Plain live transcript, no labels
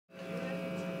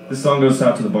This song goes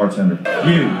out to the bartender.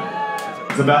 You.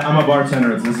 I'm a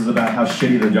bartender. This is about how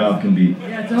shitty the job can be.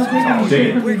 Yeah, don't take any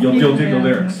shit from these You'll people, dig the man.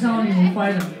 lyrics. I'm telling you, we'll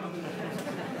fight them.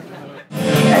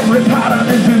 Every pattern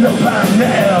is in the pan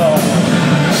now.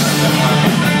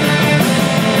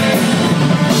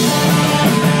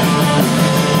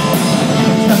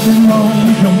 Nothing wrong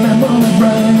with your memory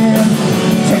brain.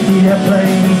 Take the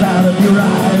airplanes out of your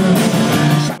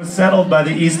eyes. It was settled by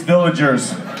the East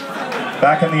Villagers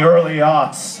back in the early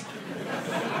aughts.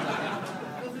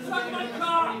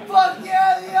 Fuck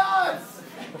yeah, the odds!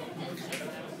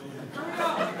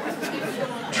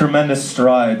 Tremendous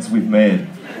strides we've made.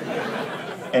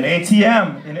 An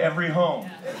ATM in every home.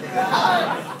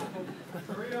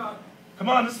 Come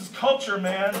on, this is culture,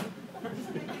 man.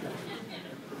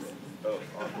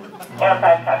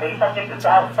 Aircraft copy. Subject is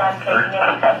outside taking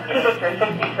in temperature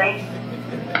 63.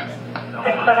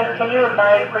 67, can you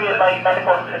advise where you'd like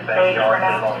medical stage for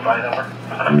now?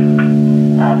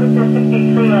 Victor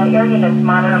 63, air units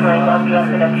monitoring LBS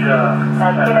connection.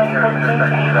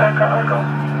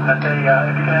 Okay,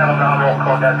 if you can have a ground roll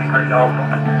call, that'd be great also.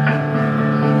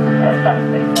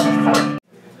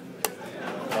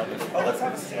 Oh, let's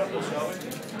have a sample, shall we?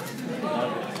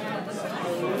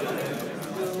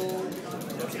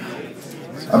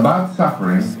 About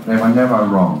suffering, they were never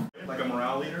wrong. Like a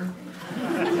morale leader?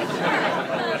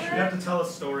 You have to tell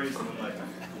us stories and like,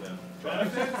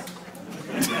 benefits?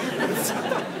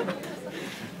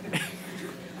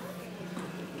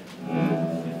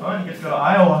 Fun, you get to go to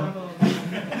Iowa.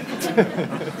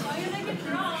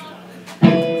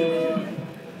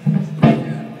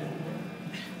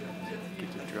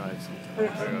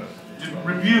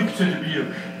 Rebuke to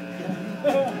rebuke.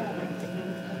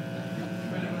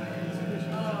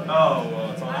 Oh.